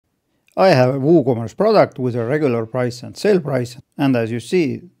I have a WooCommerce product with a regular price and sale price, and as you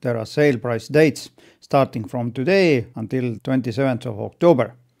see, there are sale price dates starting from today until 27th of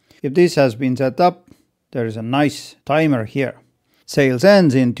October. If this has been set up, there is a nice timer here. Sales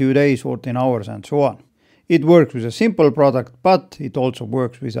ends in 2 days, 14 hours, and so on. It works with a simple product, but it also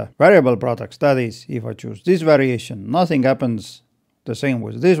works with a variable products. That is, if I choose this variation, nothing happens. The same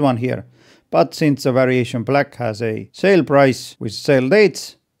with this one here. But since the variation black has a sale price with sale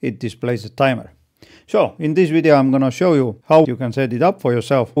dates, it displays a timer. So in this video I'm gonna show you how you can set it up for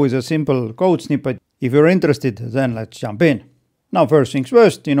yourself with a simple code snippet. If you're interested, then let's jump in. Now first things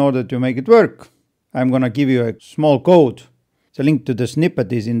first, in order to make it work, I'm gonna give you a small code. The link to the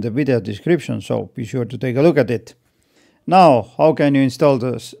snippet is in the video description, so be sure to take a look at it. Now, how can you install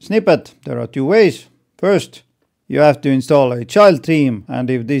the snippet? There are 2 ways. First, you have to install a child theme, and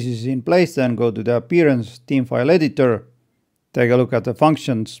if this is in place, then go to the Appearance Theme File Editor, take a look at the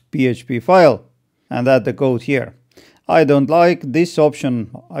functions PHP file, and add the code here. I don't like this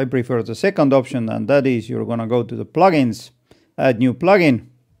option, I prefer the second option, and that is you're gonna go to the plugins, add new plugin,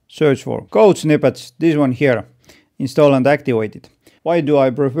 search for code snippets, this one here, install and activate it. Why do I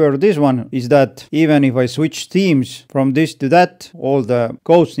prefer this one? Is that even if I switch themes from this to that, all the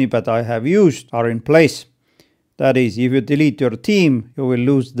code snippet I have used are in place. That is, if you delete your theme, you will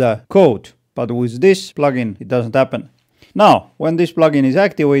lose the code. But with this plugin, it doesn't happen. Now, when this plugin is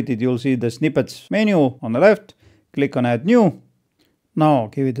activated, you'll see the snippets menu on the left. Click on Add New. Now,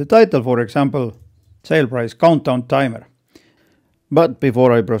 give it a title, for example, Sale Price Countdown Timer. But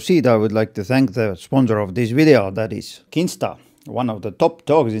before I proceed, I would like to thank the sponsor of this video, that is Kinsta, one of the top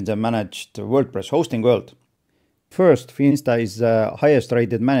dogs in the managed WordPress hosting world. First, Kinsta is the highest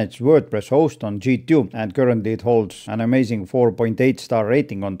rated managed WordPress host on G2, and currently it holds an amazing 4.8 star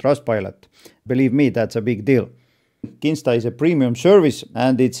rating on Trustpilot. Believe me, that's a big deal. Kinsta is a premium service,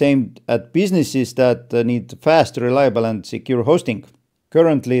 and it's aimed at businesses that need fast, reliable and secure hosting.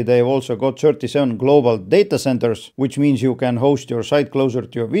 Currently, they've also got 37 global data centers, which means you can host your site closer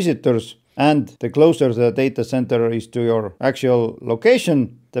to your visitors. And the closer the data center is to your actual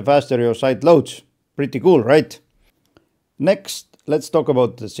location, the faster your site loads. Pretty cool, right? Next, let's talk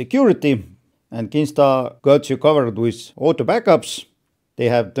about the security. And Kinsta got you covered with auto backups. They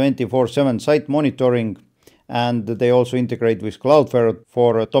have 24/7 site monitoring, and they also integrate with Cloudflare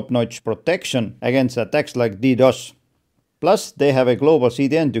for top-notch protection against attacks like DDoS. Plus, they have a global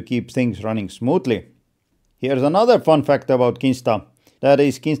CDN to keep things running smoothly. Here's another fun fact about Kinsta. That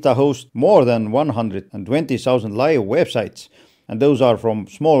is, Kinsta hosts more than 120,000 live websites. And those are from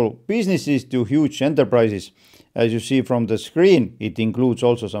small businesses to huge enterprises. As you see from the screen, it includes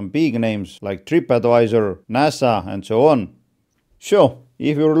also some big names like TripAdvisor, NASA, and so on. So,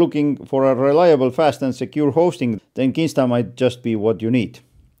 if you're looking for a reliable, fast and secure hosting, then Kinsta might just be what you need.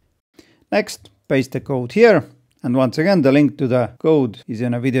 Next, paste the code here. And once again, the link to the code is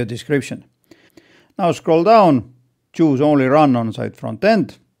in a video description. Now scroll down, choose only run on site front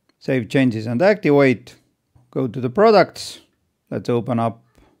end, save changes and activate. Go to the products. Let's open up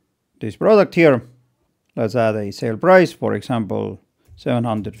this product here. Let's add a sale price, for example,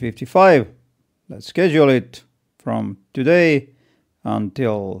 755. Let's schedule it from today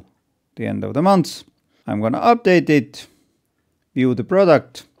until the end of the month. I'm gonna update it, view the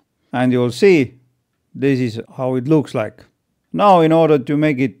product, and you'll see this is how it looks like. Now, in order to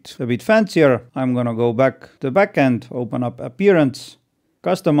make it a bit fancier, I'm gonna go back to the backend, open up Appearance,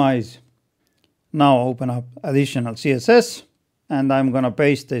 Customize. Now open up additional CSS, and I'm gonna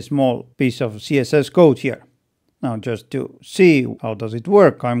paste a small piece of CSS code here. Now, just to see how does it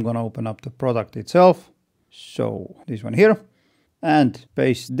work, I'm gonna open up the product itself. So this one here, and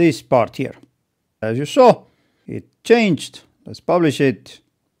paste this part here. As you saw, it changed. Let's publish it,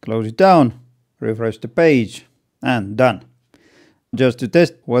 close it down, refresh the page, and done. Just to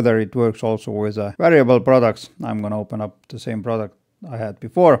test whether it works also with variable products, I'm going to open up the same product I had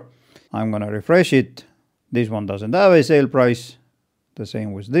before. I'm going to refresh it. This one doesn't have a sale price. The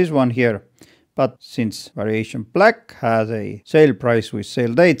same with this one here. But since variation black has a sale price with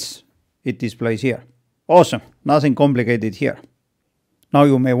sale dates, it displays here. Awesome. Nothing complicated here. Now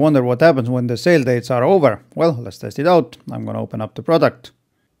you may wonder what happens when the sale dates are over. Well, let's test it out. I'm going to open up the product.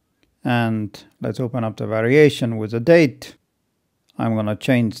 And let's open up the variation with the date. I'm going to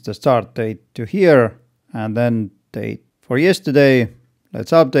change the start date to here and then date for yesterday.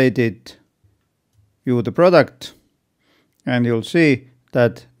 Let's update it, view the product, and you'll see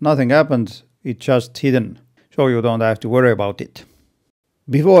that nothing happens. It's just hidden, so you don't have to worry about it.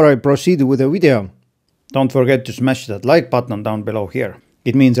 Before I proceed with the video, don't forget to smash that like button down below here.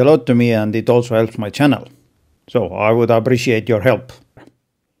 It means a lot to me and it also helps my channel. So I would appreciate your help.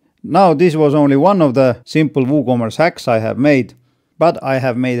 Now this was only one of the simple WooCommerce hacks I have made, but I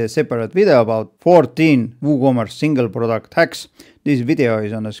have made a separate video about 14 WooCommerce single product hacks. This video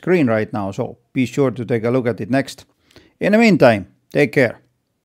is on the screen right now, so be sure to take a look at it next. In the meantime, take care.